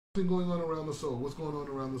Going on around the soul? What's going on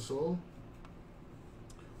around the soul?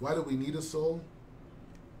 Why do we need a soul?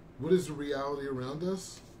 What is the reality around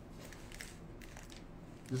us?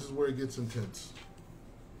 This is where it gets intense.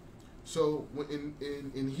 So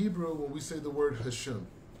in Hebrew, when we say the word Hashem,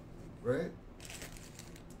 right?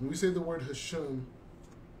 When we say the word Hashem,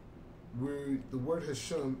 the word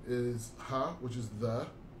Hashem is Ha, which is the,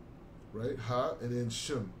 right? Ha, and then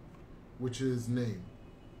Shem, which is name.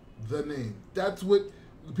 The name. That's what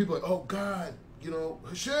people are like, oh God,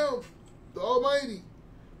 Hashem, the Almighty.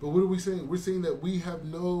 But what are we saying? We're saying that we have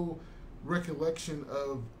no recollection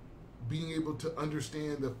of being able to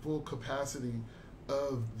understand the full capacity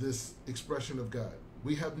of this expression of God.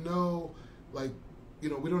 We have no, we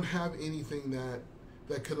don't have anything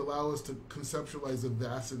that could allow us to conceptualize the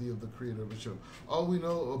vastity of the creator of Hashem. All we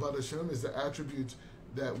know about Hashem is the attributes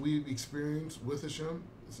that we've experienced with Hashem.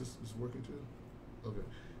 Is this working too? Okay.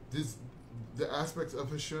 The aspects of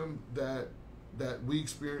Hashem that we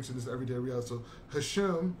experience in this everyday reality. So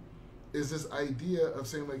Hashem is this idea of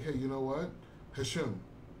saying like, hey, you know what? Hashem.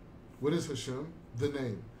 What is Hashem? The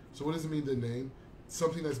name. So what does it mean, the name?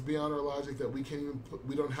 Something that's beyond our logic that we can't even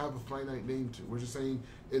we don't have a finite name to. We're just saying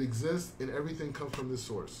it exists and everything comes from this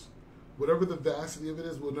source. Whatever the vastity of it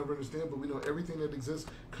is, we'll never understand, but we know everything that exists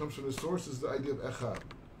comes from the source. Is the idea of Echad,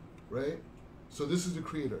 right? So this is the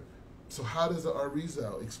creator. So how does the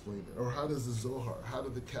Arizal explain it? Or how does the Zohar? How do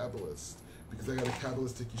the Kabbalists? Because I got a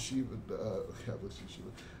Kabbalistic yeshiva,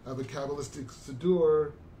 I have a Kabbalistic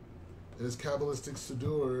Siddur, and this Kabbalistic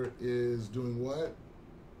Siddur is doing what?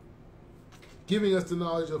 Giving us the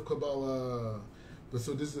knowledge of Kabbalah. But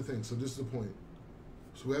so this is the thing, so this is the point.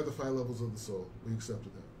 So we have the 5 levels of the soul. We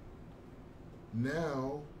accepted that.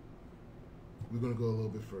 Now, we're going to go a little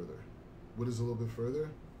bit further. What is a little bit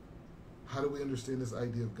further? How do we understand this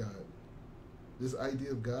idea of God? This idea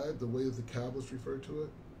of God, the way that the Kabbalists refer to it,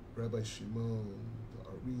 Rabbi Shimon, the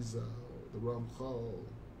Arizal, the Ramchal,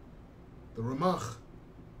 the Ramach,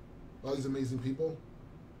 all these amazing people,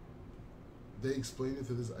 they explain it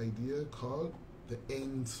to this idea called the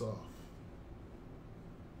Ein Sof.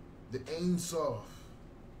 The Ein Sof.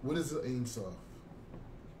 What is the Ein Sof?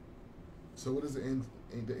 So what does the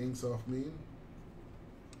Ein Sof mean?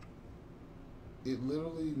 It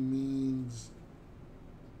literally means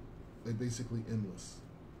like basically endless,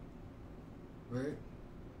 right?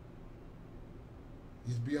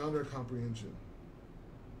 He's beyond our comprehension.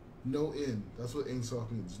 No end. That's what Ein Sof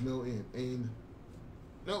means. No end. Ein.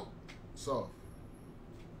 No. Sof.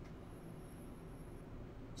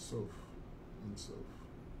 Sof. Ein Sof.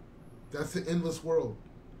 That's the endless world.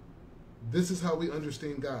 This is how we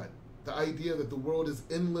understand God. The idea that the world is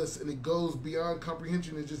endless and it goes beyond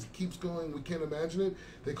comprehension. It just keeps going. We can't imagine it.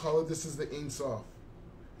 They call it, this is the Ein Sof.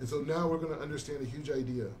 And so now we're going to understand a huge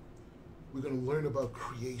idea. We're going to learn about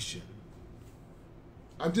creation.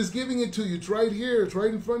 I'm just giving it to you. It's right here. It's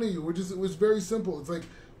right in front of you. It was very simple. It's like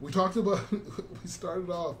we talked about, we started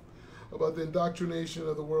off about the indoctrination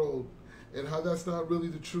of the world and how that's not really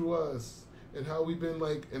the true us and how we've been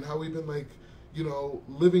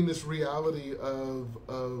living this reality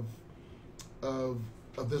of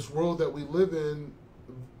this world that we live in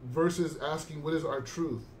versus asking what is our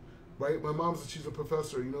truth, right? My mom, she's a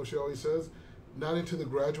professor, she always says, not into the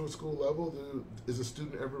graduate school level is a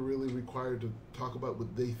student ever really required to talk about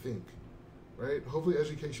what they think, right? Hopefully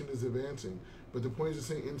education is advancing, but the point is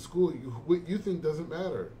to say in school, what you think doesn't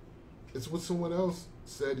matter. It's what someone else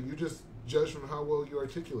said, and you just judge from how well you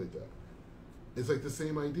articulate that. It's like the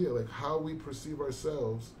same idea, like how we perceive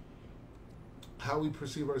ourselves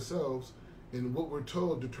and what we're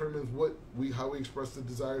told determines how we express the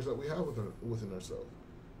desires that we have within ourselves,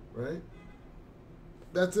 right?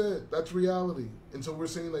 That's it. That's reality. And so we're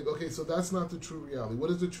saying like, okay, so that's not the true reality. What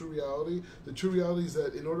is the true reality? The true reality is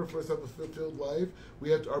that in order for us to have a fulfilled life,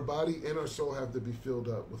 our body and our soul have to be filled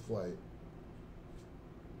up with light.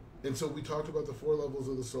 And so we talked about the 4 levels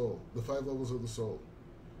of the soul, the 5 levels of the soul,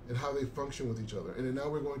 and how they function with each other. And then now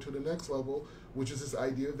we're going to the next level, which is this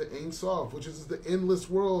idea of the Ein Sof, which is the endless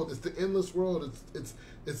world. It's the endless world. It's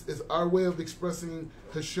our way of expressing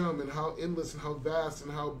Hashem and how endless and how vast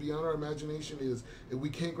and how beyond our imagination is. And we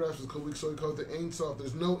can't grasp it, so we call it the Ein Sof.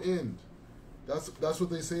 There's no end. That's what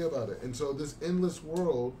they say about it. And so this endless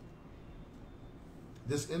world,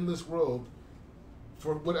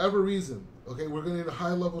 for whatever reason, okay, we're going into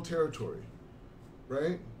high level territory,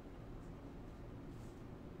 right?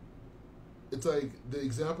 It's like the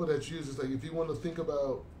example that's used is like if you want to think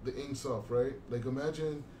about the Ein Sof, right? Like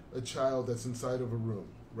imagine a child that's inside of a room,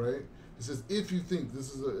 right? It says if you think,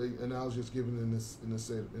 this is an analogy that's given in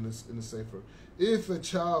the sefer. If a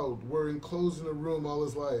child were enclosed in a room all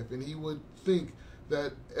his life and he would think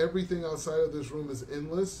that everything outside of this room is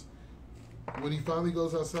endless. When he finally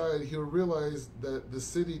goes outside, he'll realize that the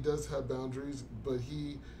city does have boundaries, but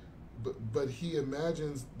he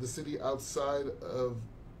imagines the city outside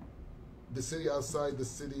the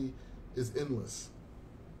city is endless.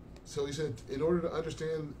 So he said, in order to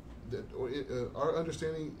understand that, our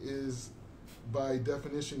understanding is by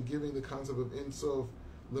definition giving the concept of Ein Sof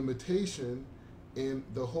limitation, and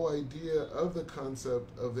the whole idea of the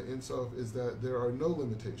concept of the Ein Sof is that there are no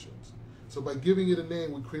limitations. So by giving it a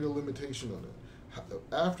name, we create a limitation on it.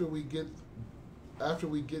 After we get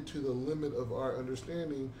to the limit of our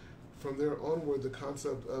understanding, from there onward, the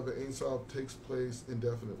concept of an Ein Sof takes place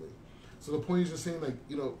indefinitely. So the point is just saying, like,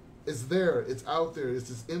 it's there, it's out there, it's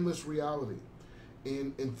this endless reality.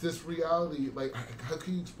 And this reality, like, how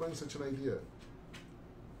can you explain such an idea?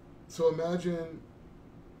 So imagine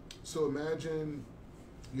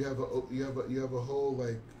you have a whole,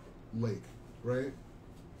 like, lake, right?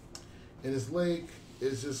 And this lake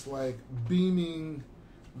is just like beaming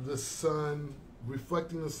the sun,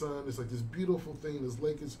 reflecting the sun. It's like this beautiful thing. This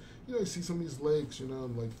lake is, you see some of these lakes, in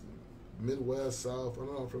like Midwest, South. I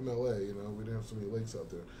don't know, I'm from LA, we didn't have so many lakes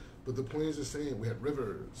out there. But the point is just saying, we had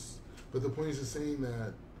rivers. But the point is just saying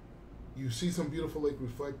that you see some beautiful lake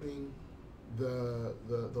reflecting the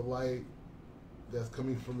light that's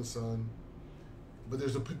coming from the sun. But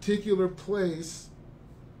there's a particular place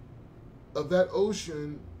of that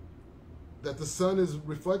ocean that the sun is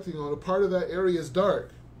reflecting on. A part of that area is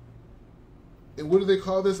dark. And what do they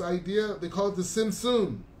call this idea? They call it the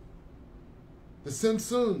Simsun. The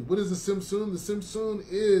Simsun. What is the Simsun? The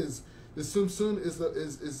Simsun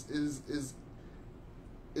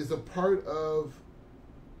is a part of.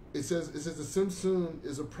 It says the Simsun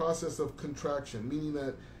is a process of contraction, meaning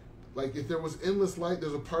that, like, if there was endless light,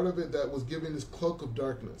 there's a part of it that was given this cloak of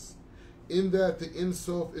darkness. In that, the Ein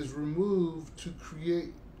Sof is removed to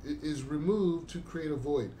create a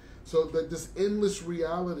void. So that this endless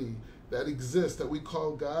reality that exists, that we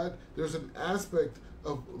call God, there's an aspect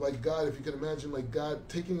of, like, God, if you can imagine, like, God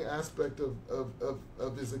taking an aspect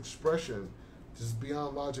of his expression, just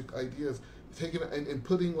beyond logic ideas, taking and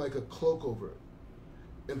putting like a cloak over it.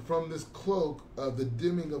 And from this cloak of the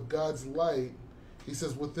dimming of God's light, he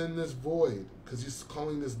says, within this void, because he's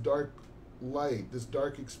calling this dark light, this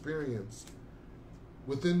dark experience,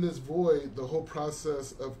 within this void, the whole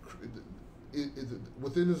process of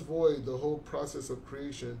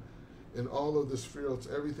creation and all of the spheroids,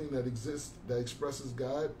 everything that exists, that expresses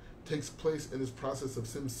God, takes place in this process of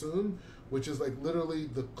Simsun, which is like literally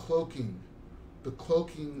the cloaking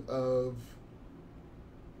of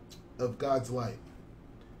God's light.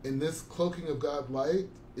 And this cloaking of God's light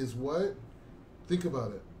is what? Think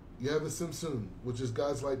about it. You have the Simsun, which is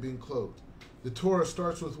God's light being cloaked. The Torah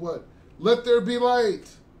starts with what? Let there be light.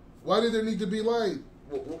 Why did there need to be light?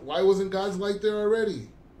 Why wasn't God's light there already?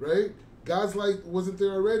 Right? God's light wasn't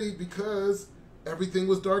there already because everything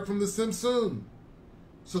was dark from the Simsun.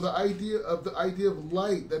 So the idea of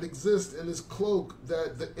light that exists in this cloak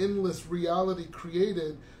that the endless reality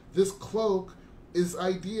created, this cloak is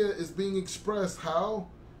being expressed. How?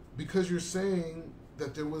 Because you're saying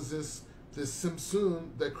that there was this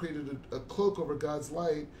Simsun that created a cloak over God's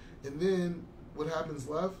light, and then what happens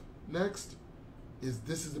next is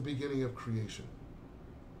this is the beginning of creation.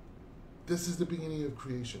 This is the beginning of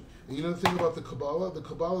creation. And you know the thing about the Kabbalah? The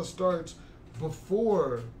Kabbalah starts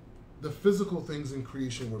before the physical things in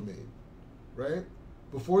creation were made, right?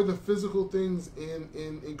 Before the physical things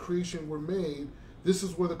in creation were made, this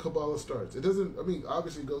is where the Kabbalah starts. It doesn't,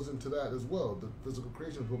 obviously it goes into that as well, the physical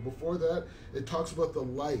creation, but before that, it talks about the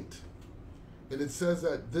light. And it says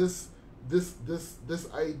that this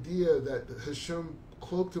idea that Hashem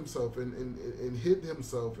cloaked himself and hid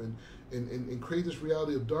himself and created this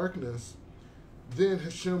reality of darkness, then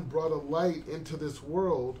Hashem brought a light into this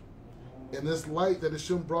world, and this light that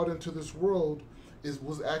Hashem brought into this world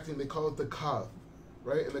was acting, they call it the Kav,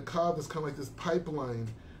 right? And the Kav is kind of like this pipeline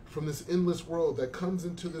from this endless world that comes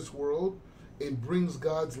into this world and brings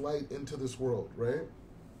God's light into this world, right?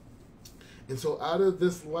 And so out of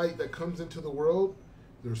this light that comes into the world,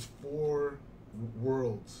 there's 4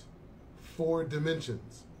 worlds, 4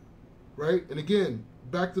 dimensions, right? And again,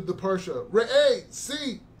 back to the Parshat.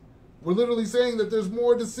 See, we're literally saying that there's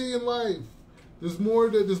more to see in life. There's more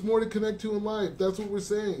to connect to in life. That's what we're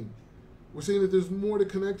saying. We're saying that there's more to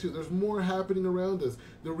connect to. There's more happening around us.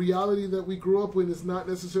 The reality that we grew up with is not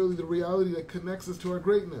necessarily the reality that connects us to our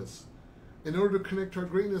greatness. In order to connect to our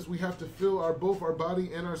greatness, we have to fill both our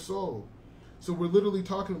body and our soul. So we're literally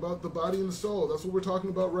talking about the body and the soul. That's what we're talking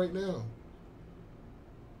about right now.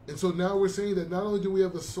 And so now we're saying that not only do we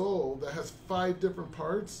have the soul that has 5 different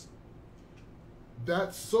parts,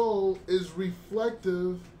 that soul is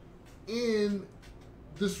reflective in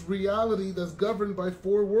this reality that's governed by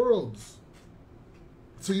 4 worlds.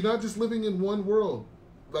 So you're not just living in one world.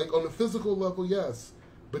 Like on a physical level, yes.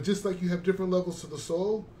 But just like you have different levels to the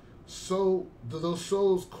soul, so those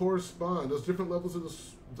souls correspond. Those different levels of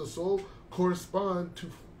the soul correspond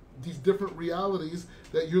to these different realities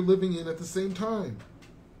that you're living in at the same time.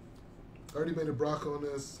 I already made a bracha on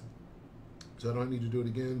this, so I don't need to do it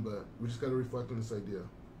again, but we just got to reflect on this idea.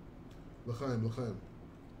 L'chaim, l'chaim.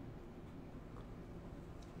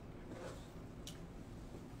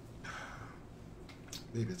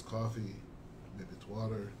 Maybe it's coffee, maybe it's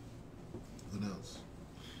water, who knows?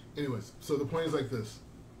 Anyways, so the point is like this,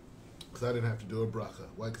 because I didn't have to do a bracha.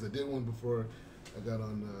 Why? Because I did one before I got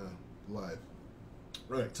on live.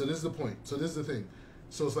 Right, so this is the point. So this is the thing.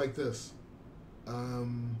 So it's like this.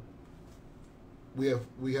 We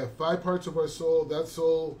have 5 parts of our soul. That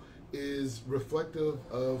soul is reflective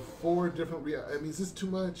of 4 different realities. I mean, is this too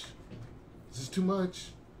much? Is this too much?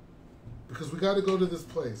 Because we got to go to this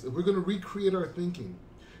place. If we're going to recreate our thinking,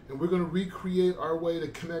 and we're going to recreate our way to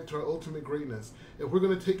connect to our ultimate greatness, if we're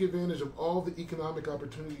going to take advantage of all the economic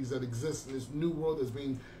opportunities that exist in this new world that's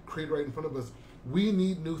being created right in front of us, we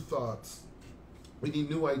need new thoughts. We need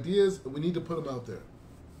new ideas, and we need to put them out there.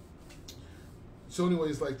 So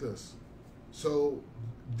anyways, like this. So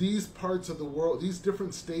these parts of the world, these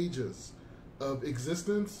different stages of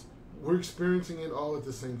existence, we're experiencing it all at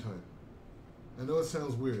the same time. I know it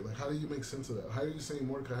sounds weird. Like, how do you make sense of that? How are you saying,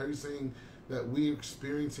 Mordechai, how are you saying that we're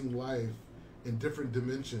experiencing life in different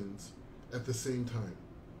dimensions at the same time?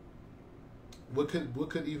 What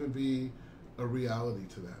could even be a reality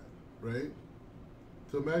to that, right?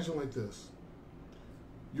 So imagine like this.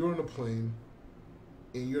 You're on a plane,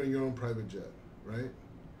 and you're in your own private jet, right?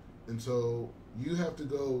 And so you have to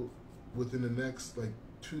go within the next,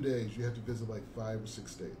 2 days, you have to visit 5 or 6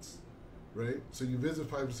 states, right? So you visit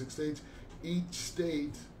 5 or 6 states. Each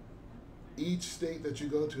state that you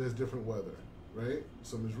go to has different weather, right?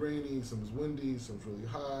 Some is rainy, some is windy, some's really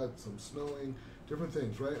hot, some's snowing, different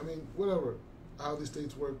things, right? I mean, whatever, how these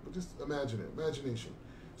states work, but just imagine it, imagination.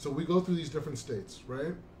 So we go through these different states,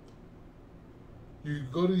 right? You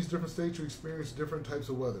go to these different states, you experience different types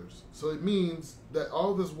of weathers. So it means that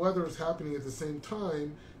all this weather is happening at the same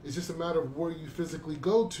time. It's just a matter of where you physically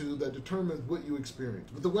go to that determines what you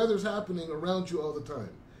experience. But the weather's happening around you all the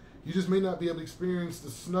time. You just may not be able to experience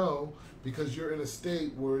the snow because you're in a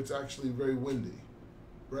state where it's actually very windy,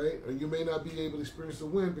 right? Or you may not be able to experience the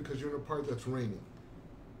wind because you're in a part that's raining,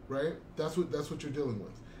 right? That's what you're dealing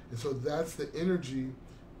with. And so that's the energy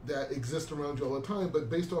that exists around you all the time, but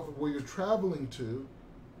based off of where you're traveling to,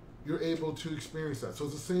 you're able to experience that. So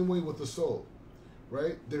it's the same way with the soul,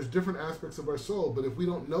 right? There's different aspects of our soul, but if we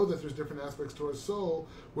don't know that there's different aspects to our soul,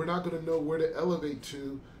 we're not going to know where to elevate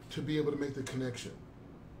to be able to make the connection,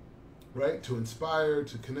 right? To inspire,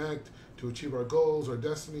 to connect, to achieve our goals, our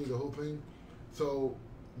destiny, the whole thing. So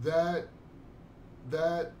that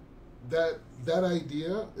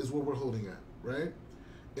idea is what we're holding at, right?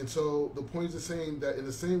 And so the point is saying that in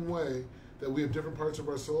the same way that we have different parts of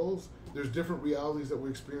our souls, there's different realities that we're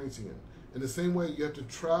experiencing in. In the same way, you have to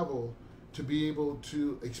travel to be able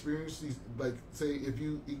to experience these. Like, say, if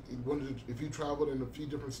you traveled in a few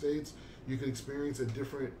different states, you can experience a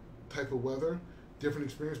different type of weather, different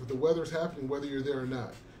experience. But the weather's happening whether you're there or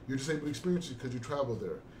not. You're just able to experience it because you travel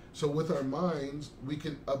there. So with our minds, we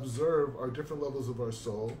can observe our different levels of our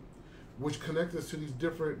soul, which connect us to these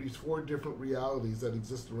 4 different realities that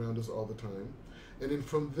exist around us all the time. And then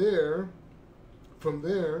from there,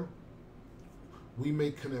 we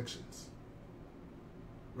make connections,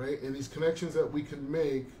 right? And these connections that we can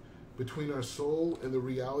make between our soul and the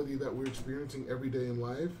reality that we're experiencing every day in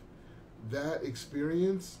life, that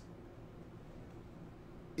experience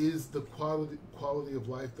is the quality of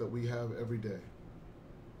life that we have every day.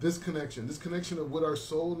 This connection of what our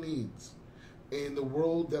soul needs, and the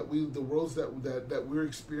worlds that we're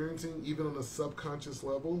experiencing, even on a subconscious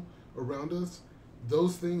level around us,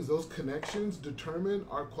 those things, those connections determine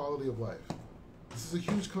our quality of life. This is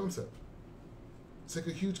a huge concept. It's like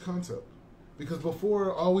a huge concept. Because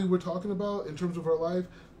before, all we were talking about in terms of our life,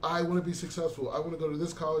 I want to be successful. I want to go to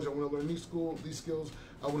this college. I want to learn these skills.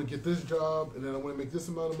 I want to get this job, and then I want to make this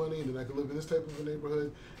amount of money, and then I can live in this type of a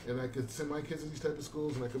neighborhood, and I could send my kids to these type of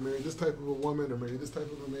schools, and I can marry this type of a woman or marry this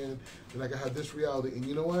type of a man, and I can have this reality. And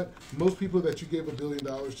you know what? Most people that you gave $1 billion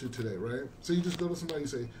to today, right? So you just go to somebody and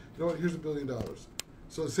say, you know what? Here's $1 billion.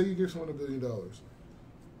 So say you give someone $1 billion.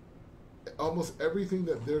 Almost everything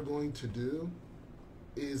that they're going to do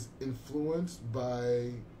is influenced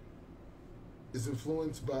by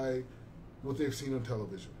what they've seen on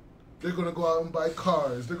television. They're going to go out and buy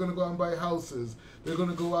cars. They're going to go out and buy houses. They're going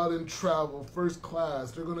to go out and travel first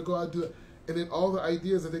class. They're going to go out and do it. And then all the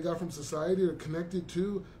ideas that they got from society are connected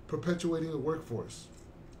to perpetuating the workforce,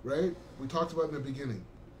 right? We talked about in the beginning.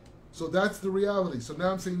 So that's the reality. So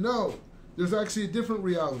now I'm saying, no, there's actually a different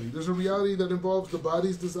reality. There's a reality that involves the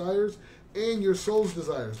body's desires and your soul's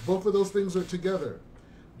desires. Both of those things are together.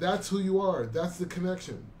 That's who you are. That's the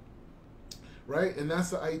connection, right? And that's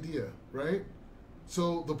the idea, right?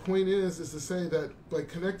 So the point is to say that by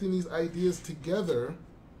connecting these ideas together,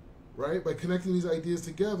 right? By connecting these ideas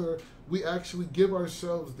together, we actually give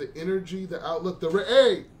ourselves the energy, the outlook, the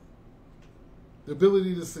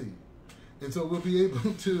ability to see. And so we'll be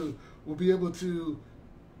able to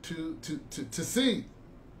see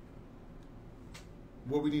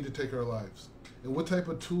where we need to take our lives and what type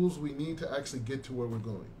of tools we need to actually get to where we're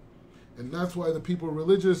going. And that's why the people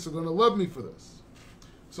religious are going to love me for this.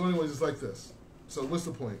 So anyways, it's like this. So what's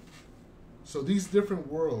the point? So these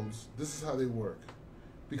different worlds, this is how they work.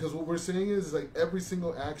 Because what we're saying is like every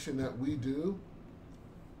single action that we do,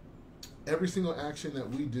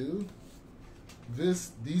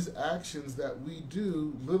 these actions that we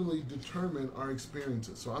do literally determine our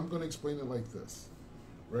experiences. So I'm going to explain it like this,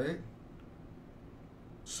 right?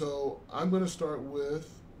 So I'm going to start with,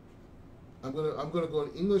 I'm going to go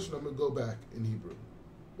in English and I'm going to go back in Hebrew.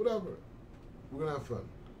 Whatever. We're going to have fun.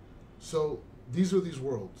 So these are these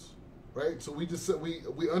worlds, right? So we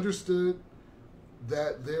understood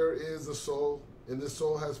that there is a soul, and this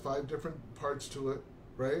soul has 5 different parts to it,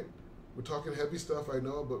 right? We're talking heavy stuff, I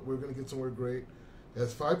know, but we're going to get somewhere great. It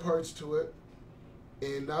has 5 parts to it,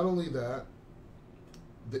 and not only that,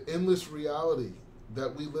 the endless reality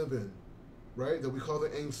that we live in, right, that we call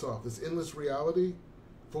the Ein Sof, this endless reality,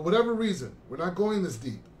 for whatever reason, we're not going this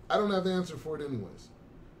deep. I don't have the answer for it anyways.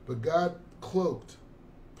 But God cloaked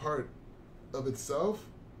part of itself,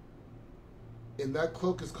 and that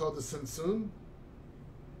cloak is called the Sensun.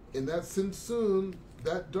 And that Sensun,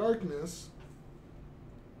 that darkness,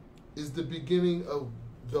 is the beginning of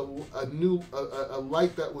a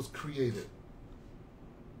light that was created.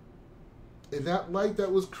 And that light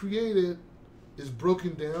that was created is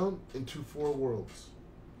broken down into 4 worlds.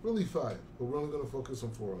 Really 5, but we're only going to focus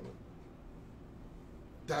on 4 of them.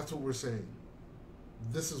 That's what we're saying.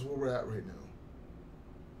 This is where we're at right now.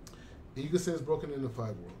 And you can say it's broken into 5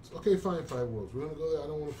 worlds. Okay, fine, 5 worlds. We're going to go there. I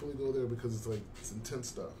don't want to fully go there because it's intense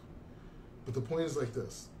stuff. But the point is like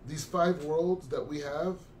this. These 5 worlds that we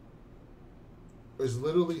have is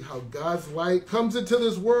literally how God's light comes into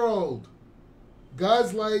this world.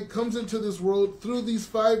 God's light comes into this world through these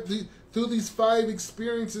 5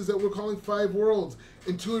 experiences that we're calling 5 worlds,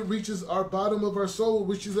 until it reaches our bottom of our soul,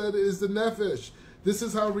 which is the nefesh. This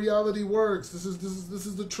is how reality works. This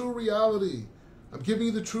is the true reality. I'm giving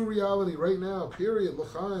you the true reality right now. Period.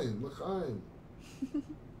 L'chaim.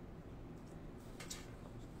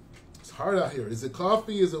 It's hard out here. Is it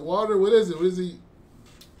coffee? Is it water? What is it? What is it?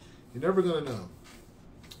 You're never gonna know.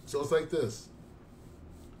 So it's like this.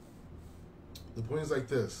 The point is like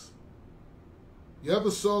this. You have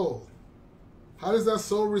a soul. How does that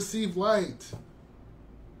soul receive light?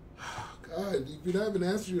 God, if you haven't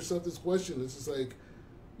answered yourself this question, it's just like,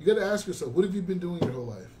 you got to ask yourself, what have you been doing your whole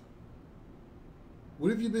life? What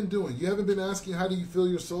have you been doing? You haven't been asking, how do you feel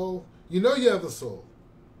your soul? You know you have a soul.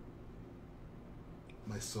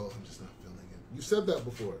 My soul, I'm just not feeling it. You said that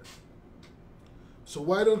before. So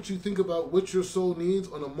why don't you think about what your soul needs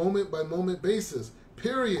on a moment-by-moment basis?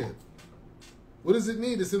 Period. What does it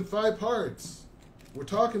need? It's in 5 parts. We're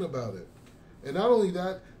talking about it. And not only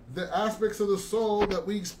that, the aspects of the soul that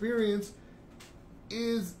we experience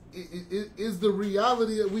is the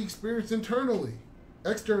reality that we experience internally,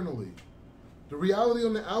 externally. The reality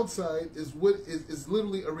on the outside is what is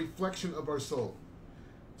literally a reflection of our soul.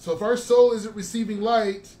 So if our soul isn't receiving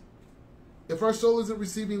light, then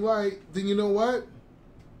you know what?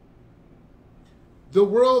 The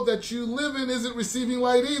world that you live in isn't receiving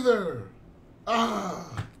light either.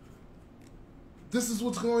 This is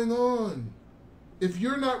what's going on. If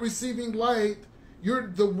you're not receiving light,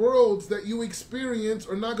 the worlds that you experience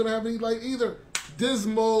are not going to have any light either.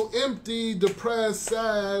 Dismal, empty, depressed,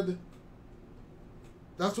 sad.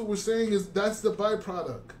 That's what we're saying, is that's the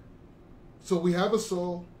byproduct. So we have a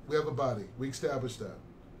soul, we have a body. We established that.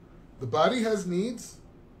 The body has needs,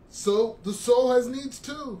 so the soul has needs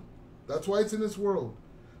too. That's why it's in this world.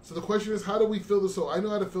 So the question is, how do we fill the soul? I know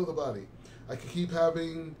how to fill the body. I can keep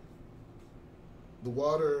having the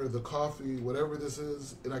water, the coffee, whatever this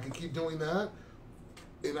is, and I can keep doing that,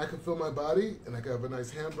 and I can fill my body, and I can have a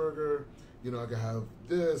nice hamburger, I can have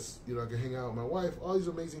this, I can hang out with my wife, all these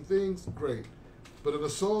amazing things, great. But at a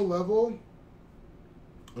soul level,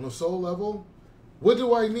 On a soul level, what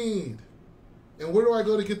do I need? And where do I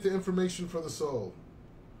go to get the information for the soul?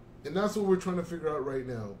 And that's what we're trying to figure out right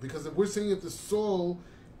now. Because if we're saying if the soul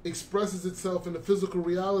expresses itself in the physical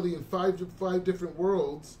reality in five different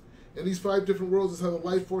worlds, and these 5 different worlds is how the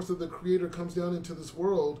life force of the Creator comes down into this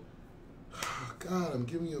world, God, I'm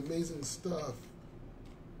giving you amazing stuff.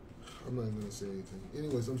 I'm not even going to say anything.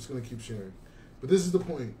 Anyways, I'm just going to keep sharing. But this is the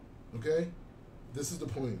point, okay? This is the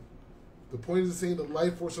point. The point is saying the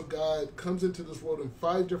life force of God comes into this world in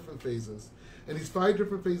 5 different phases. And these 5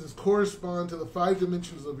 different phases correspond to the 5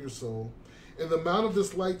 dimensions of your soul. And the amount of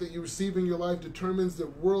this light that you receive in your life determines the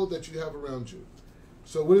world that you have around you.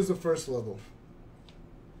 So what is the first level?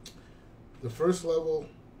 The first level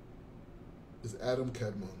is Adam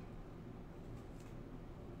Kadmon,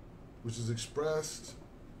 which is expressed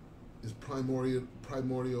as primordial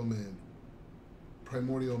man.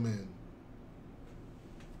 Primordial man.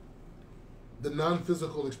 The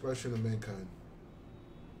non-physical expression of mankind.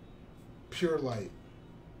 Pure light.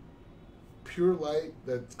 Pure light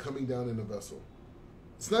that's coming down in a vessel.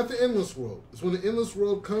 It's not the endless world. It's when the endless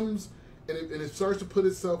world comes and it starts to put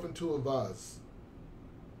itself into a vase.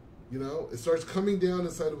 You know, it starts coming down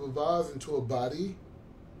inside of a vase into a body,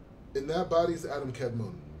 and that body is Adam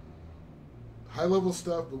Kadmon. High level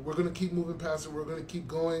stuff, but we're going to keep moving past it. We're going to keep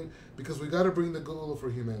going because we got to bring the Gula for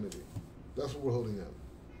humanity. That's what we're holding at.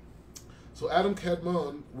 So Adam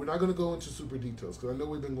Kadmon, we're not going to go into super details because I know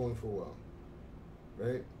we've been going for a while,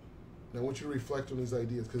 right? And I want you to reflect on these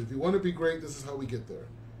ideas because if you want to be great, this is how we get there.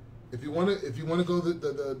 If you want to go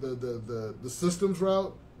the systems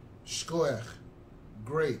route, shkoech,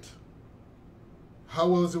 great. How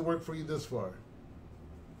well has it worked for you this far?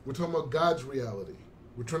 We're talking about God's reality.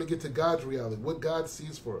 We're trying to get to God's reality, what God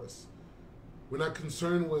sees for us. We're not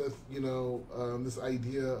concerned with, this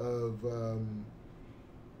idea of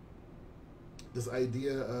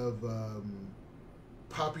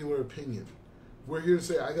popular opinion. We're here to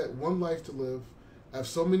say, I got one life to live. I have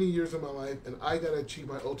so many years of my life, and I got to achieve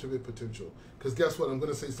my ultimate potential. Because guess what? I'm going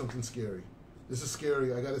to say something scary. This is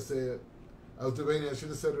scary. I got to say it. I was debating. I should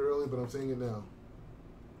have said it earlier, but I'm saying it now.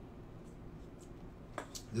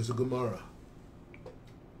 There's a Gemara.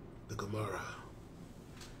 The Gemara.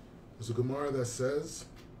 There's a Gemara that says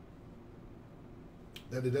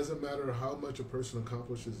that it doesn't matter how much a person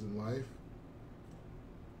accomplishes in life,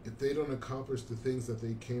 if they don't accomplish the things that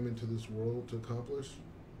they came into this world to accomplish,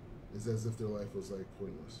 it's as if their life was like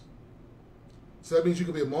pointless. So that means you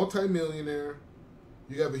could be a multi-millionaire,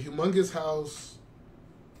 you have a humongous house,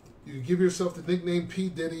 you can give yourself the nickname P.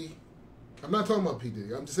 Diddy. I'm not talking about P.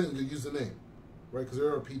 Diddy, I'm just saying you use the name. Right, because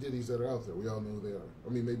there are P. Diddy's that are out there. We all know who they are. I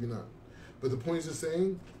mean, maybe not. But the point is just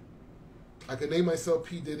saying, I could name myself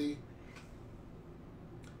P. Diddy.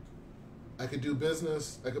 I could do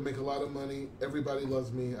business. I could make a lot of money. Everybody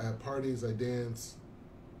loves me. I have parties. I dance.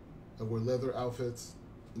 I wear leather outfits.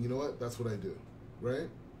 And you know what? That's what I do. Right?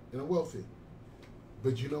 And I'm wealthy.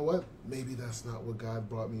 But you know what? Maybe that's not what God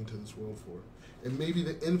brought me into this world for. And maybe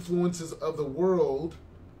the influences of the world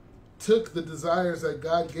took the desires that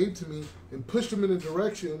God gave to me and pushed them in a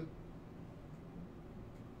direction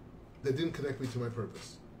that didn't connect me to my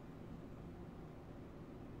purpose.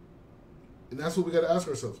 And that's what we got to ask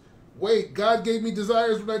ourselves. Wait, God gave me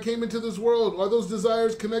desires when I came into this world. Are those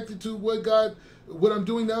desires connected to what I'm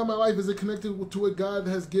doing now in my life? Is it connected to what God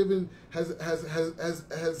has given, has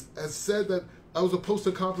said that I was supposed to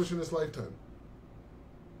accomplish in this lifetime?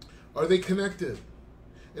 Are they connected?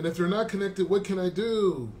 And if they're not connected, what can I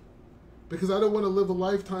do? Because I don't want to live a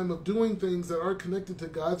lifetime of doing things that aren't connected to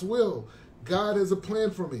God's will. God has a plan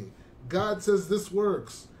for me. God says this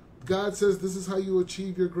works. God says this is how you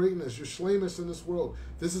achieve your greatness, your shlemus in this world.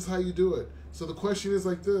 This is how you do it. So the question is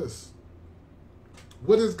like this.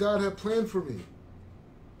 What does God have planned for me?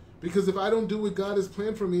 Because if I don't do what God has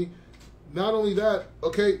planned for me, not only that,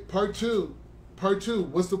 okay, part two,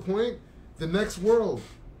 what's the point? The next world.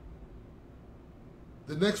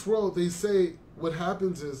 The next world, they say what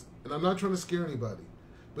happens is, and I'm not trying to scare anybody,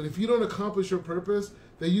 but if you don't accomplish your purpose,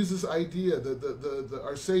 they use this idea that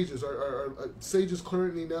our sages, our sages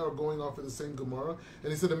currently now are going off of the same Gemara,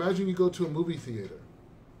 and they said, imagine you go to a movie theater,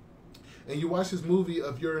 and you watch this movie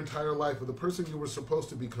of your entire life, of the person you were supposed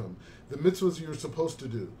to become, the mitzvahs you're supposed to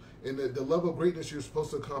do, and the level of greatness you're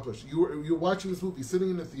supposed to accomplish. You're watching this movie,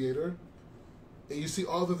 sitting in the theater, and you see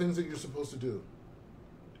all the things that you're supposed to do.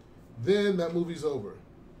 Then that movie's over.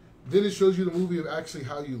 Then it shows you the movie of actually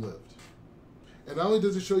how you lived. And not only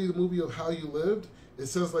does it show you the movie of how you lived, it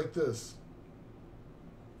says like this.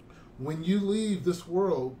 When you leave this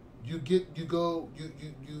world, you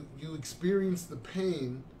experience the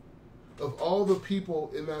pain of all the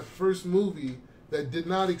people in that first movie that did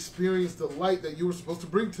not experience the light that you were supposed to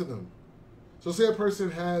bring to them. So say a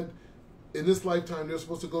person had, in this lifetime, they're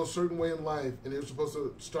supposed to go a certain way in life, and they're supposed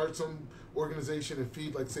to start some organization and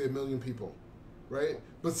feed, like, say, 1 million people, right?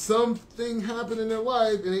 But something happened in their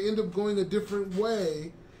life, and they end up going a different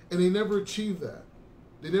way, and they never achieved that.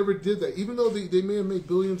 They never did that, even though they may have made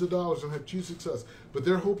billions of dollars and have huge success. But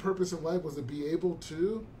their whole purpose in life was to be able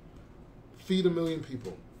to feed 1 million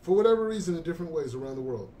people, for whatever reason, in different ways around the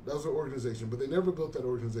world. That was their organization, but they never built that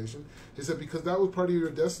organization. They said because that was part of your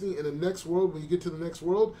destiny. In the next world, when you get to the next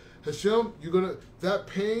world, Hashem, that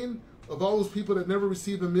pain of all those people that never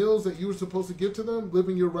received the meals that you were supposed to give to them,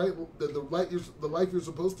 living your right, the life you're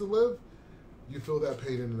supposed to live, you feel that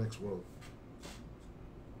pain in the next world.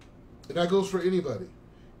 And that goes for anybody.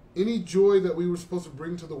 Any joy that we were supposed to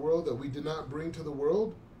bring to the world that we did not bring to the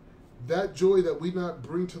world, that joy that we not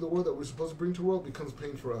bring to the world that we're supposed to bring to the world becomes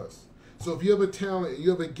pain for us. So if you have a talent and you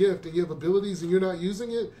have a gift and you have abilities and you're not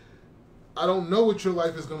using it, I don't know what your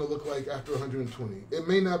life is going to look like after 120. It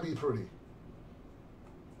may not be pretty.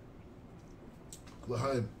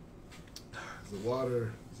 L'chaim. Is it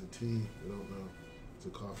water? Is it tea? I don't know. Is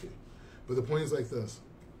it coffee? But the point is like this.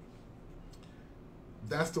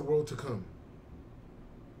 That's the world to come.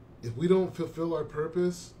 If we don't fulfill our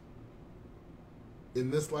purpose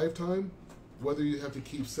in this lifetime, whether you have to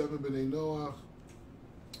keep 7 B'nai Noach,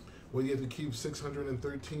 whether you have to keep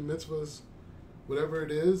 613 mitzvahs, whatever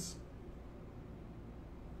it is,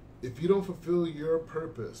 if you don't fulfill your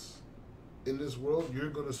purpose in this world,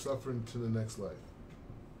 you're going to suffer into the next life.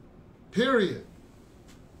 Period.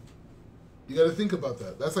 You got to think about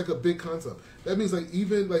that. That's like a big concept. That means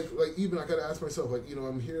even I got to ask myself,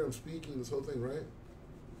 I'm here, I'm speaking, this whole thing, right?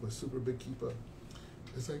 My super big kippah.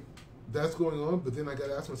 It's like, that's going on, but then I got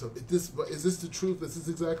to ask myself, is this the truth? Is this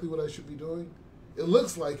exactly what I should be doing? It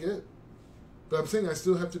looks like it, but I'm saying I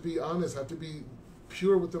still have to be honest, have to be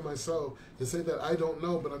pure within myself and say that I don't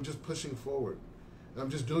know, but I'm just pushing forward. And I'm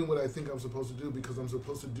just doing what I think I'm supposed to do because I'm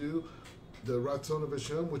supposed to do the Ratzon of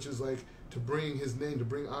Hashem, which is like to bring His name, to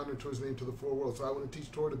bring honor to His name to the 4 worlds. So I want to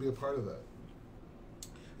teach Torah to be a part of that.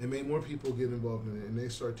 And may more people get involved in it, and they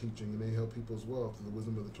start teaching, and they help people as well through the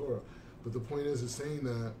wisdom of the Torah. But the point is saying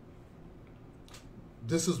that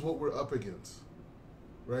this is what we're up against,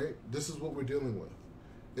 right? This is what we're dealing with.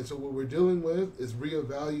 And so what we're dealing with is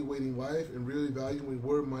reevaluating life and reevaluating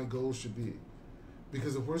where my goals should be.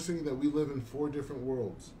 Because if we're saying that we live in 4 different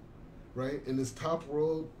worlds, right? And this top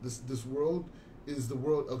world, this world is the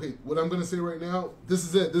world. Okay, what I'm going to say right now, this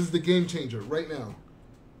is it. This is the game changer right now.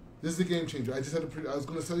 This is the game changer. I was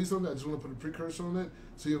going to tell you something. I just want to put a precursor on it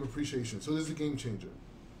so you have appreciation. So this is the game changer.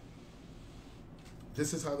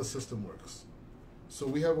 This is how the system works. So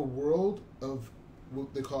we have a world of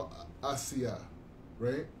what they call Asiya,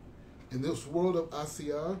 right? In this world of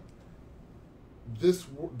Asiya,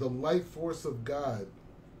 the life force of God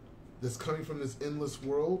that's coming from this endless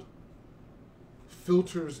world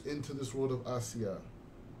filters into this world of Asiya,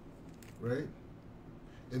 right?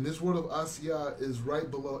 And this world of Asiya is right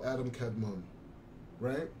below Adam Kadmon,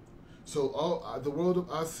 right? So the world of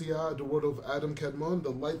Asiya, the world of Adam Kadmon,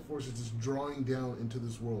 the life force is just drawing down into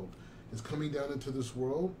this world. It's coming down into this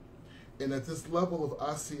world. And at this level of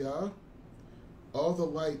Asiya, all the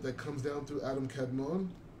light that comes down through Adam Kadmon,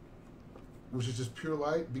 which is just pure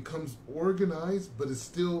light, becomes organized, but it's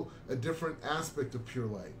still a different aspect of pure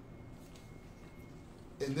light.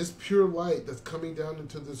 And this pure light that's coming down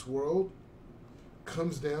into this world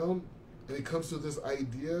comes down, and it comes to this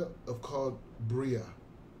idea of called Bria.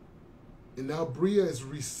 And now Bria is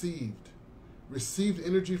received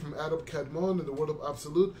energy from Adam Kadmon in the world of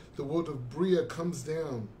Absolute. The world of Bria comes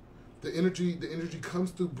down. The energy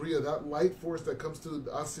comes through Bria. That light force that comes through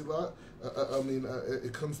Asilat,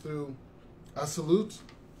 it comes through Absolute,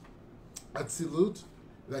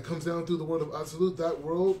 that comes down through the world of Absolute. That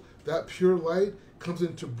world, that pure light comes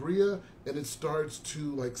into Bria, and it starts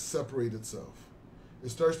to separate itself. It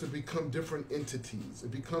starts to become different entities.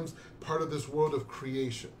 It becomes part of this world of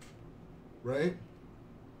creation, right?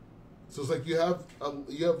 So it's like you have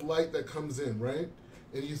light that comes in, right?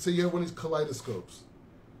 And you say you have one of these kaleidoscopes.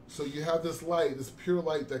 So you have this light, this pure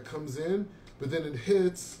light that comes in, but then it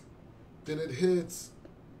hits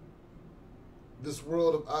this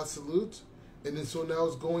world of absolute, and then so now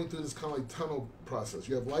it's going through this kind of tunnel process.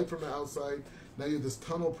 You have light from the outside, now you have this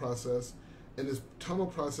tunnel process, and this tunnel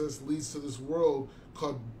process leads to this world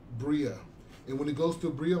called Bria. And when it goes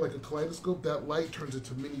through Bria like a kaleidoscope, that light turns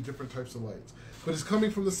into many different types of lights. But it's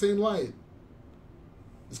coming from the same light.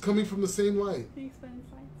 It's coming from the same light. Can you explain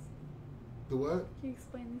these lights? The what? Can you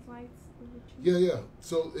explain these lights? Yeah.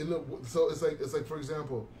 So it's like for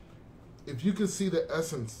example, if you can see the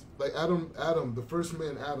essence, like Adam, the first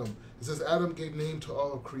man, Adam, it says Adam gave name to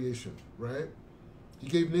all of creation, right? He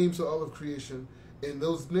gave names to all of creation, and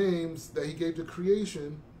those names that he gave to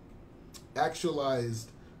creation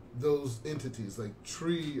actualized those entities, like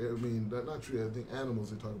tree, I mean, not tree, I think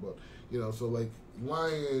animals they talk about, so like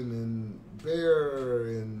lion and bear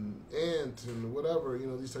and ant and whatever,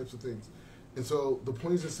 these types of things. And so the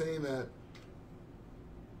point is just saying that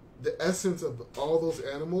the essence of all those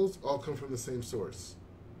animals all come from the same source,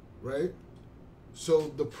 right? So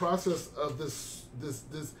the process of this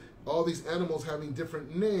all these animals having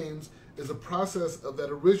different names is a process of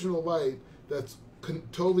that original light that's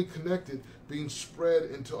totally connected being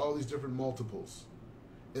spread into all these different multiples.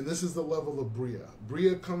 And this is the level of Bria.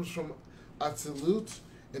 Bria comes from Atzilut,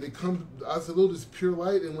 and Atzilut is pure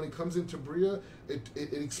light, and when it comes into Bria, it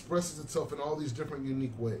expresses itself in all these different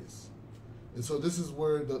unique ways. And so this is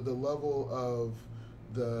where the level of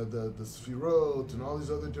the Sfirot and all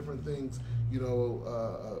these other different things,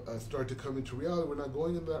 start to come into reality. We're not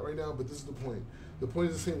going into that right now, but this is the point. The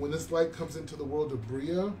point is the same. When this light comes into the world of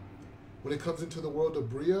Bria,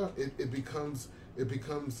 it becomes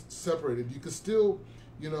separated. You can still,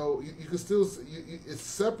 it's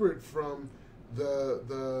separate from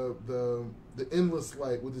the endless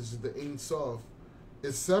light, which is the Ein Sof.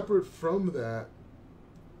 It's separate from that,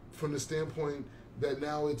 from the standpoint that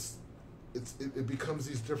now it becomes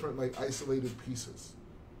these different like isolated pieces,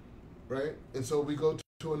 right? And so we go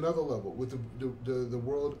to another level with the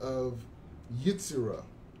world of Yitzira.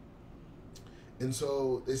 And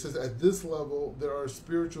so it says at this level there are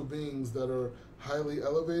spiritual beings that are highly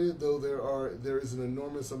elevated, though there is an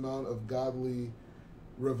enormous amount of godly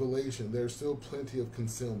revelation. There's still plenty of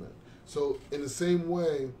concealment. So in the same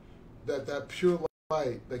way that pure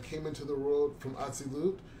light that came into the world from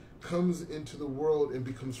Atzilut comes into the world and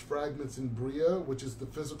becomes fragments in Bria, which is the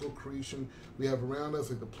physical creation we have around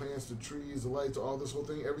us, like the plants, the trees, the lights, all this whole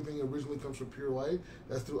thing. Everything originally comes from pure light.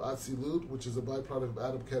 That's through Atzilut, which is a byproduct of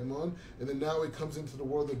Adam Kedmon. And then now it comes into the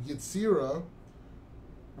world of Yitzira,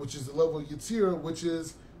 which is the level of Yitzira, which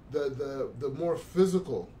is the more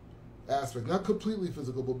physical aspect. Not completely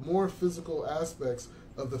physical, but more physical aspects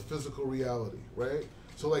of the physical reality, right?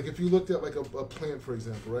 So like if you looked at like a plant, for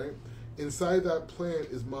example, right? Inside that plant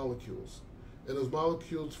is molecules, and those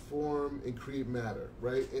molecules form and create matter,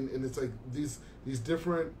 right? And it's like these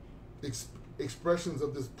different expressions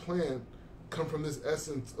of this plant come from this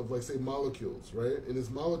essence of, like, say, molecules, right? And these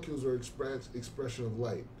molecules are expression of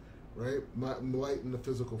light, right? Light in the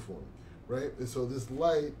physical form, right? And so this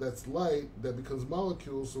light that becomes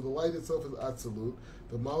molecules. So the light itself is Atzilut.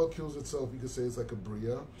 The molecules itself, you could say, is like a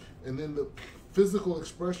Bria, and then the physical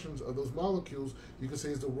expressions of those molecules, you could say,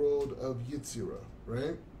 is the world of Yitzira,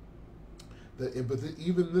 right?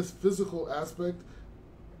 Even this physical aspect,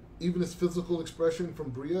 even this physical expression from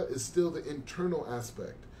Bria is still the internal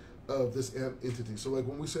aspect of this entity. So like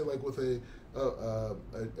when we say like with a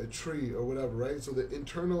tree or whatever, right? So the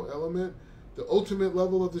internal element, the ultimate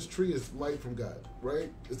level of this tree is light from God, right?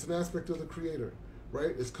 It's an aspect of the Creator,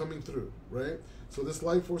 right? It's coming through, right? So this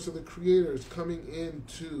life force of the Creator is coming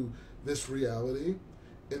into this reality,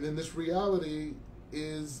 and then this reality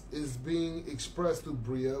is being expressed through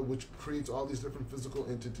Bria, which creates all these different physical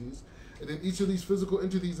entities, and then each of these physical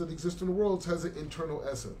entities that exist in the world has an internal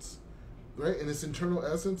essence, right? And this internal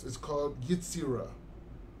essence is called Yitzira,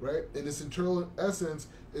 right? And this internal essence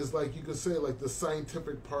is, like, you could say, like the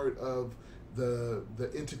scientific part of the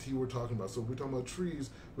entity we're talking about. So if we're talking about trees,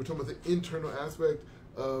 we're talking about the internal aspect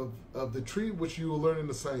of the tree, which you will learn in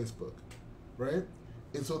the science book, right?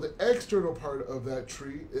 And so the external part of that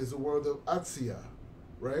tree is the world of Atzia,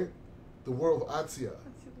 right? The world of Atzia.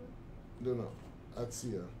 No.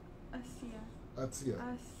 Atzia.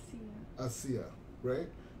 Atzia, right?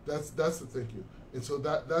 That's the thank you. And so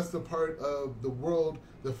that's the part of the world,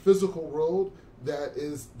 the physical world, that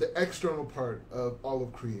is the external part of all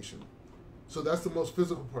of creation. So that's the most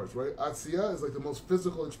physical parts, right? Atzia is like the most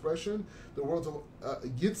physical expression. The world of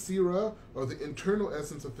Yitzira, or the internal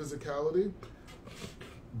essence of physicality.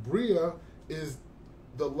 Bria is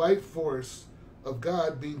the light force of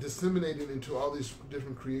God being disseminated into all these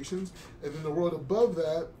different creations. And then the world above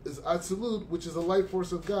that is Atzilut, which is the light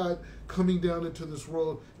force of God coming down into this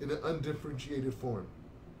world in an undifferentiated form.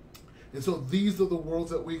 And so these are the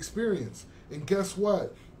worlds that we experience. And guess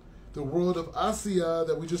what? The world of Asiya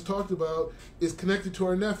that we just talked about is connected to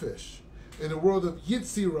our Nefesh. And the world of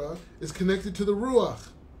Yitzira is connected to the Ruach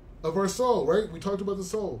of our soul, right? We talked about the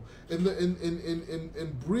soul. And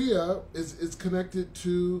Bria is connected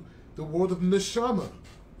to the world of Neshama,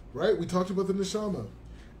 right? We talked about the Neshama.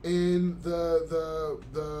 And the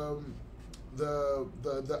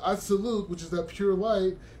the absolute, which is that pure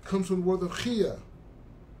light, comes from the word of Chaya.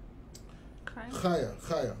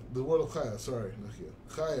 Chaya. The word of Chaya. Sorry, not Chaya.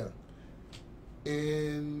 Chaya.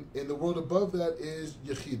 In the world above that is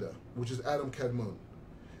Yechida, which is Adam Kadmon.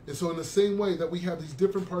 And so in the same way that we have these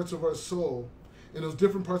different parts of our soul, and those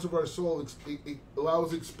different parts of our soul allow us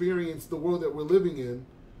to experience the world that we're living in,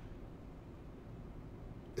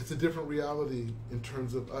 it's a different reality in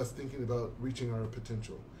terms of us thinking about reaching our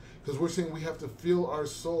potential. Because we're saying we have to fill our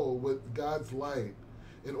soul with God's light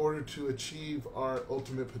in order to achieve our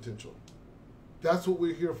ultimate potential. That's what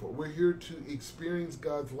we're here for. We're here to experience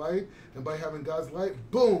God's light, and by having God's light,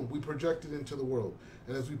 boom, we project it into the world.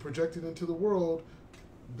 And as we project it into the world,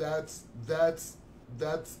 that's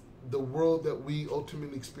the world that we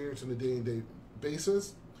ultimately experience on a day-to-day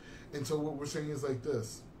basis. And so what we're saying is like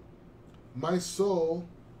this: my soul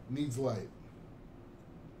needs light.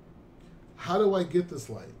 How do I get this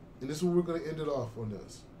light? And this is where we're going to end it off on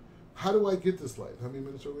this. How do I get this light? How many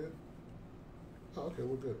minutes are we in? Oh, okay,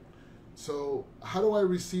 we're good. So how do I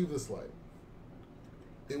receive this light?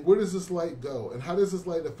 And where does this light go? And how does this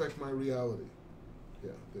light affect my reality?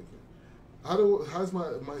 Yeah, thank you. How does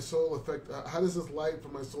my soul affect, how does this light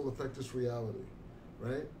from my soul affect this reality?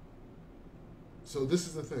 Right? So this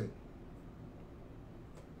is the thing.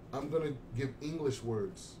 I'm going to give English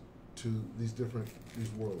words to these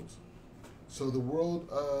worlds. So the world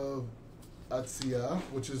of Atziah,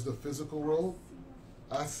 which is the physical world,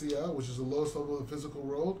 Asiya, which is the lowest level of the physical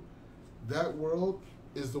world, that world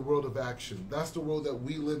is the world of action. That's the world that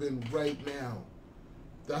we live in right now.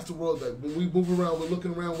 That's the world that when we move around, we're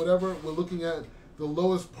looking around, whatever, we're looking at the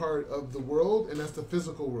lowest part of the world, and that's the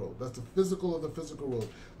physical world. That's the physical of the physical world.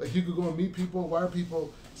 Like you could go and meet people. Why are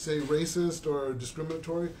people, say, racist or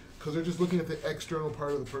discriminatory? Because they're just looking at the external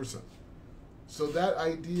part of the person. So that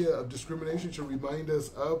idea of discrimination should remind us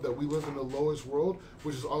of that we live in the lowest world,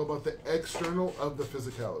 which is all about the external of the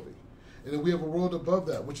physicality. And then we have a world above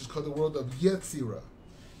that, which is called the world of Yetzirah.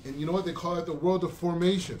 And you know what? They call it the world of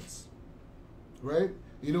formations. Right?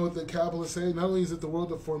 You know what the Kabbalists say? Not only is it the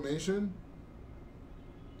world of formation,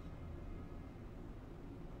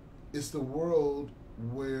 it's the world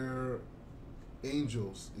where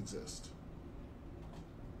angels exist.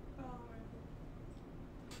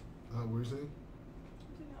 What are you saying?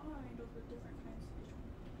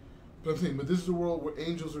 But I'm saying, but this is the world where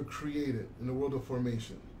angels are created in the world of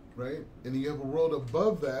formation, right? And you have a world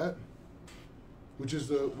above that, which is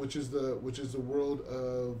the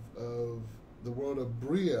world of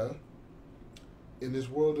Bria. In this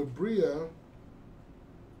world of Bria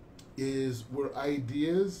is where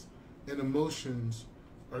ideas and emotions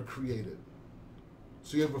are created.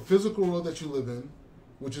 So you have a physical world that you live in,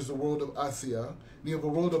 which is the world of Asiya. And you have a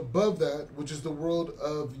world above that, which is the world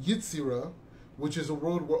of Yitzira, which is a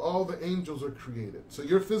world where all the angels are created. So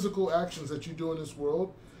your physical actions that you do in this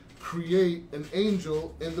world create an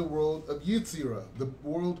angel in the world of Yitzira, the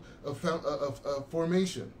world of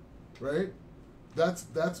formation, right? That's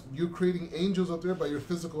you're creating angels up there by your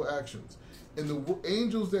physical actions. And the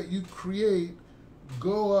angels that you create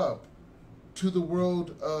go up to the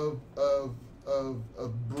world of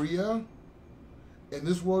Bria. And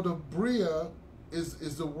this world of Bria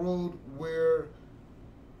is the world where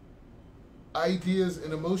ideas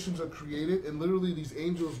and emotions are created, and literally these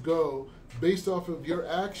angels go based off of your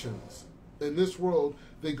actions in this world.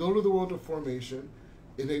 They go to the world of formation,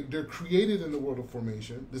 and they're created in the world of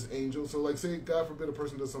formation, this angel. So like say, God forbid, a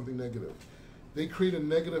person does something negative. They create a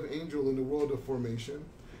negative angel in the world of formation.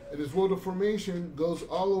 And this world of formation goes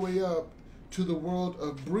all the way up to the world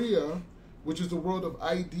of Bria, which is the world of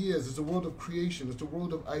ideas. It's the world of creation. It's the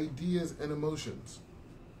world of ideas and emotions,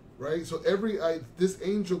 right? So this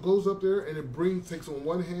angel goes up there and it takes on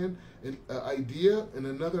one hand an idea and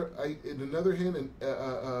in another hand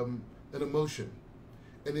an emotion,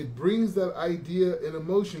 and it brings that idea and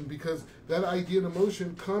emotion because that idea and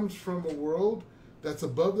emotion comes from a world that's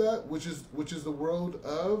above that, which is the world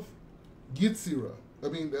of Yitzira. I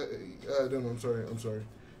mean, I'm sorry.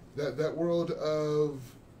 That world of.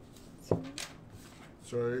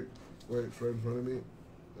 Sorry, wait, it's right in front of me.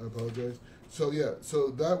 I apologize. So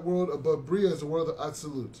that world above Bria is the world of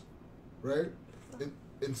Absolute, right?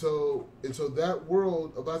 And so that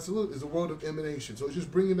world of Absolute is the world of emanation. So it's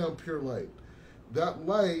just bringing down pure light. That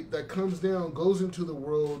light that comes down goes into the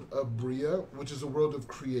world of Bria, which is the world of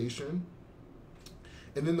creation.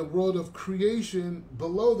 And in the world of creation,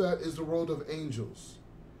 below that is the world of angels.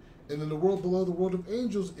 And in the world below the world of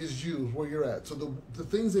angels is you, where you're at. So the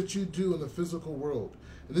things that you do in the physical world.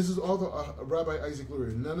 And this is all the Rabbi Isaac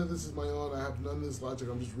Lurie. None of this is my own. I have none of this logic.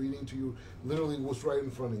 I'm just reading to you literally what's right in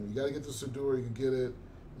front of you. You got to get the Siddur. You can get it.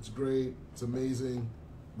 It's great. It's amazing.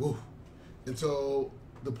 Woo. And so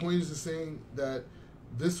the point is just saying that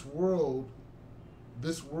this world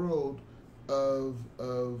of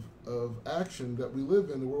action that we live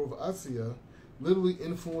in, the world of Asiya, literally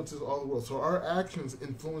influences all the world. So our actions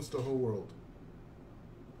influence the whole world.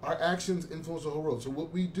 Our actions influence the whole world. So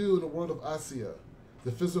what we do in the world of Asiya,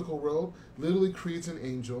 the physical world, literally creates an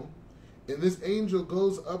angel. And this angel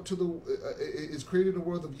goes up to is created in the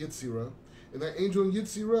world of Yetzirah. And that angel in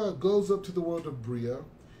Yetzirah goes up to the world of Bria.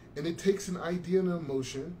 And it takes an idea and an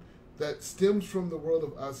emotion that stems from the world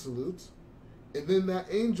of Absolute. And then that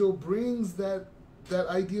angel brings that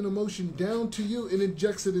idea and emotion down to you and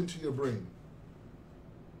injects it into your brain.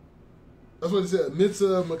 That's what it said.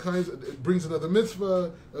 Mitzvah brings another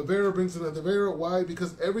mitzvah. Avera brings another Avera. Why?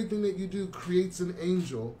 Because everything that you do creates an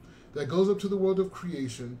angel that goes up to the world of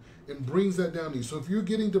creation and brings that down to you. So if you're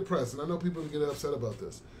getting depressed, and I know people get upset about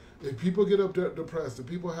this, if people get depressed, if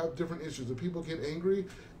people have different issues, if people get angry,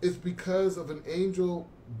 it's because of an angel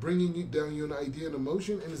bringing you down you an idea and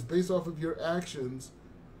emotion, and it's based off of your actions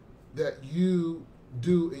that you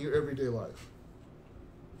do in your everyday life.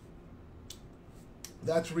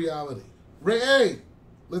 That's reality. Hey,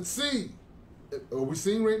 let's see. Are we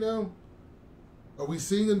seeing right now? Are we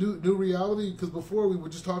seeing a new reality? Because before we were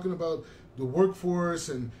just talking about the workforce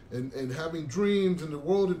and having dreams and the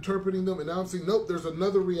world interpreting them, and now I'm saying, nope, there's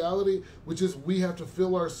another reality, which is we have to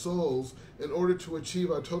fill our souls in order to achieve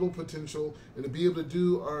our total potential and to be able to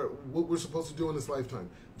do what we're supposed to do in this lifetime.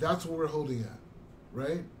 That's what we're holding at,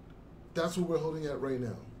 right? That's what we're holding at right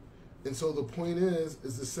now. And so the point is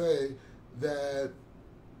to say that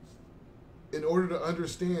in order to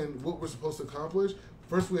understand what we're supposed to accomplish,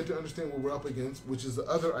 first we have to understand what we're up against, which is the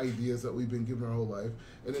other ideas that we've been given our whole life.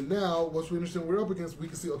 And then now, once we understand what we're up against, we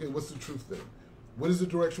can see, okay, what's the truth then? What is the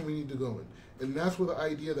direction we need to go in? And that's where the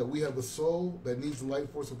idea that we have a soul that needs the light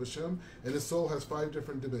force of Hashem, and this soul has 5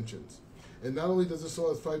 different dimensions. And not only does the soul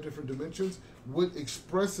have 5 different dimensions, what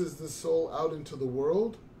expresses this soul out into the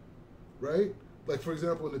world, right? Like, for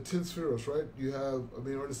example, in the 10 spheros, right? You have,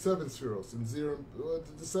 or in the 7 spheros, in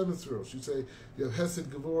the 7 spheros, you say you have Hesed,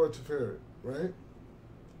 Gevurah, Tiferet, right?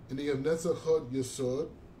 And then you have Netzach, Chod, Yesod,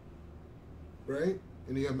 right?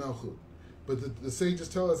 And you have Malchut. But the sages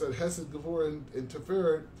tell us that Hesed, Gevurah, and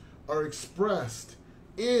Tiferet are expressed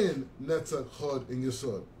in Netzach, Chod, and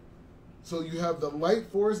Yesod. So you have the light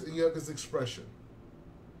force and you have its expression.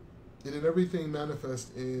 And then everything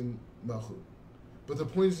manifests in Malchut. But the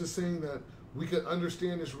point is just saying that we can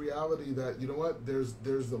understand this reality that, you know what, there's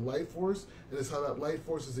the light force, and it's how that light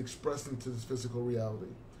force is expressed into this physical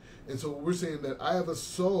reality. And so we're saying that I have a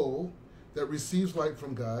soul that receives light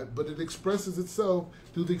from God, but it expresses itself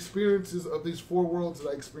through the experiences of these 4 worlds that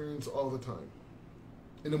I experience all the time.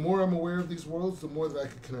 And the more I'm aware of these worlds, the more that I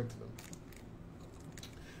can connect to them.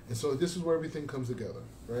 And so this is where everything comes together,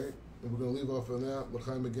 right? And we're going to leave off on that.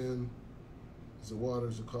 L'chaim again. Is it water?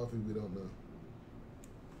 Is it coffee? We don't know.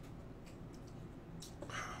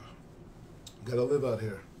 Gotta live out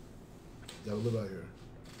here. Gotta live out here.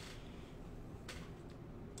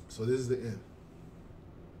 So this is the end.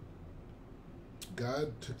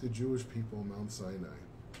 God took the Jewish people on Mount Sinai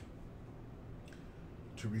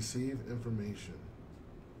to receive information,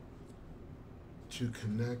 to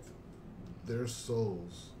connect their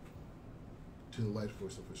souls to the light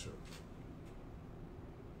force of Hashem.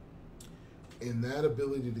 And that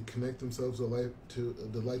ability to connect themselves to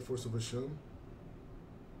the light force of Hashem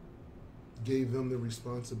gave them the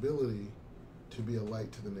responsibility to be a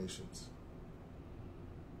light to the nations.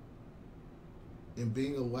 And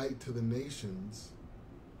being a light to the nations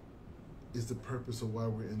is the purpose of why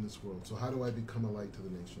we're in this world. So how do I become a light to the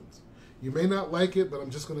nations? You may not like it, but I'm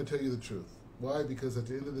just going to tell you the truth. Why? Because at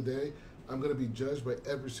the end of the day, I'm going to be judged by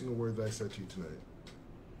every single word that I said to you tonight.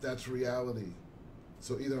 That's reality.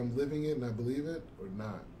 So either I'm living it and I believe it or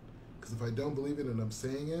not. Because if I don't believe it and I'm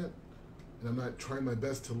saying it and I'm not trying my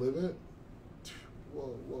best to live it,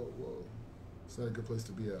 whoa. It's not a good place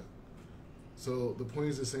to be at. So the point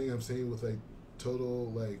is just saying, I'm saying with like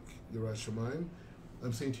total like Yirat Shamayim,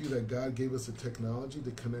 I'm saying to you that God gave us a technology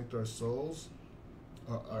to connect our souls,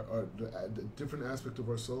 the different aspect of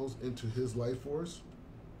our souls into His life force,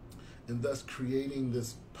 and thus creating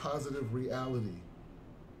this positive reality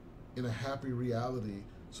in a happy reality,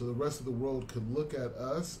 so the rest of the world could look at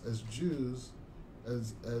us as Jews,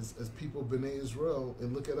 as people B'nai Israel,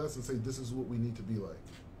 and look at us and say, this is what we need to be like.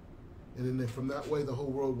 And then from that way, the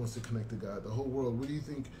whole world wants to connect to God. The whole world. Where do you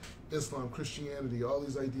think Islam, Christianity, all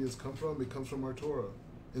these ideas come from? It comes from our Torah,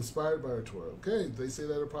 inspired by our Torah. Okay, they say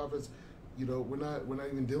that the prophets, we're not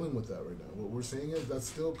even dealing with that right now. What we're saying is that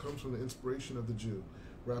still comes from the inspiration of the Jew.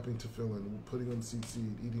 wrapping tefillin, putting on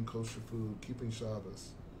tzitzit, eating kosher food, keeping Shabbos.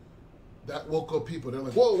 That woke up people. They're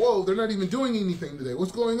like, whoa, they're not even doing anything today.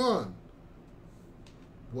 What's going on?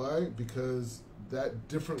 Why? Because that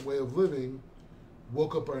different way of living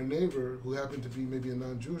woke up our neighbor who happened to be maybe a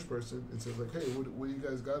non-Jewish person and says like, hey, what do you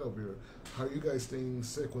guys got over here? How are you guys staying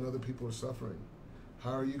sick when other people are suffering?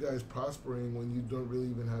 How are you guys prospering when you don't really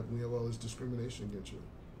even have, we have all this discrimination against you?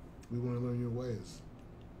 We want to learn your ways.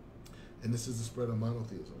 And this is the spread of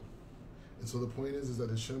monotheism. And so the point is that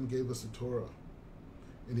Hashem gave us a Torah.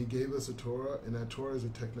 And he gave us a Torah, and that Torah is a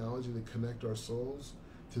technology to connect our souls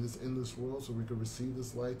to this endless world so we can receive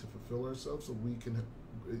this light to fulfill ourselves, so we can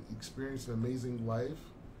experience an amazing life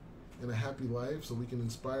and a happy life, so we can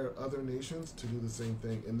inspire other nations to do the same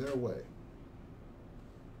thing in their way.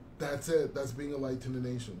 That's it. That's being a light to the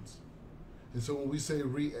nations. And so when we say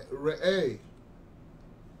Re'eh,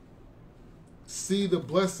 see the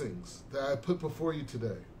blessings that I put before you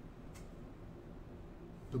today.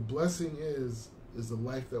 The blessing is the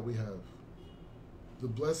life that we have. The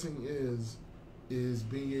blessing is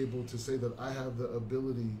being able to say that I have the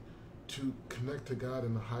ability to connect to God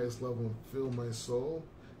in the highest level and fill my soul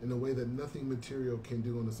in a way that nothing material can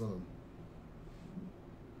do on its own.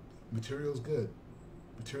 Material's good.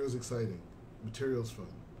 Material's exciting. Material's fun.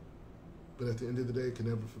 But at the end of the day, it can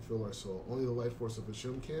never fulfill our soul. Only the light force of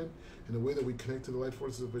Hashem can. And the way that we connect to the light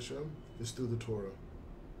forces of Hashem is through the Torah.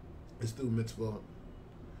 It's through mitzvot.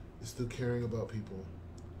 It's through caring about people.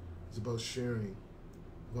 It's about sharing,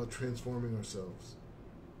 about transforming ourselves,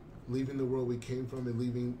 leaving the world we came from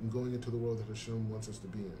and going into the world that Hashem wants us to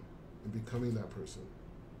be in, and becoming that person.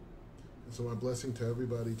 And so my blessing to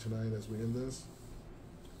everybody tonight as we end this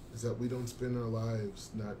is that we don't spend our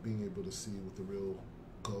lives not being able to see what the real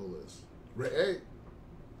goal is. Right?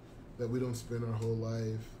 That we don't spend our whole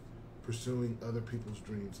life pursuing other people's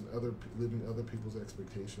dreams and living other people's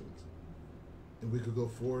expectations. And we could go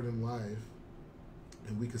forward in life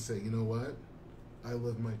and we could say, you know what? I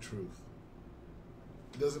live my truth.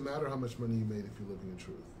 It doesn't matter how much money you made if you're living in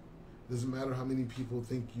truth. It doesn't matter how many people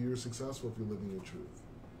think you're successful if you're living in truth.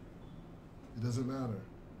 It doesn't matter.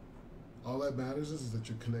 All that matters is that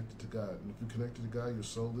you're connected to God. And if you're connected to God, your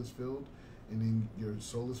soul is filled. And then your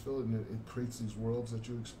soul is filled and it creates these worlds that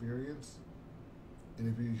you experience. And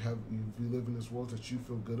if you live in this world that you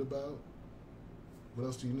feel good about, what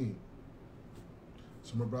else do you need?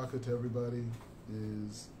 So my bracha to everybody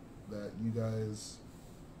is that you guys,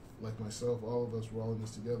 like myself, all of us, we're all in this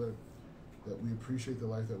together, that we appreciate the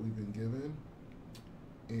life that we've been given,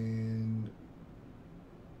 and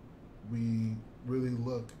we really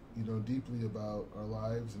look, deeply about our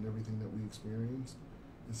lives and everything that we experience,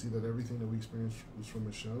 and see that everything that we experience was from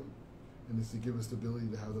Hashem, and it's to give us the ability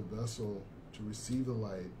to have the vessel to receive the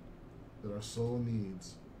light that our soul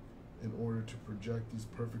needs in order to project these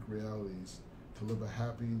perfect realities, to live a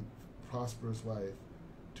happy, prosperous life,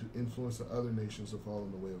 to influence the other nations to follow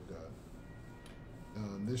in the way of God.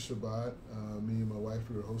 This Shabbat, me and my wife,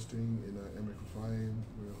 we were hosting in Emek Rafayim.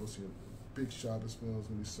 We were hosting a big Shabbos meal. There's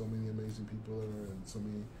going to be so many amazing people there and so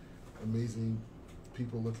many amazing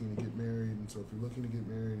people looking to get married. And so if you're looking to get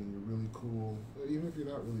married and you're really cool, even if you're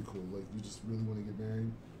not really cool, like you just really want to get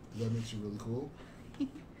married, that makes you really cool,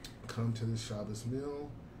 come to this Shabbos meal.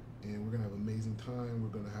 And we're going to have an amazing time. We're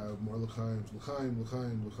going to have more l'chaim.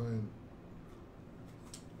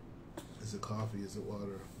 Is it coffee? Is it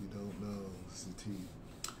water? We don't know. It's the tea.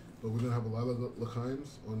 But we're going to have a lot of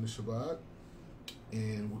l'chaims on the Shabbat.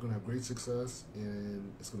 And we're going to have great success.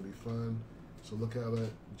 And it's going to be fun. So look out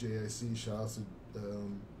at JIC. Shout out to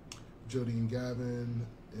Jody and Gavin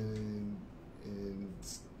and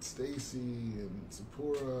Stacy and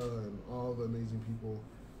Sapura and all the amazing people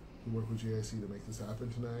who work with JIC to make this happen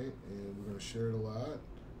tonight, and we're going to share it a lot.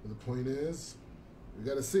 But the point is, we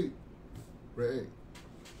got a seat. Right?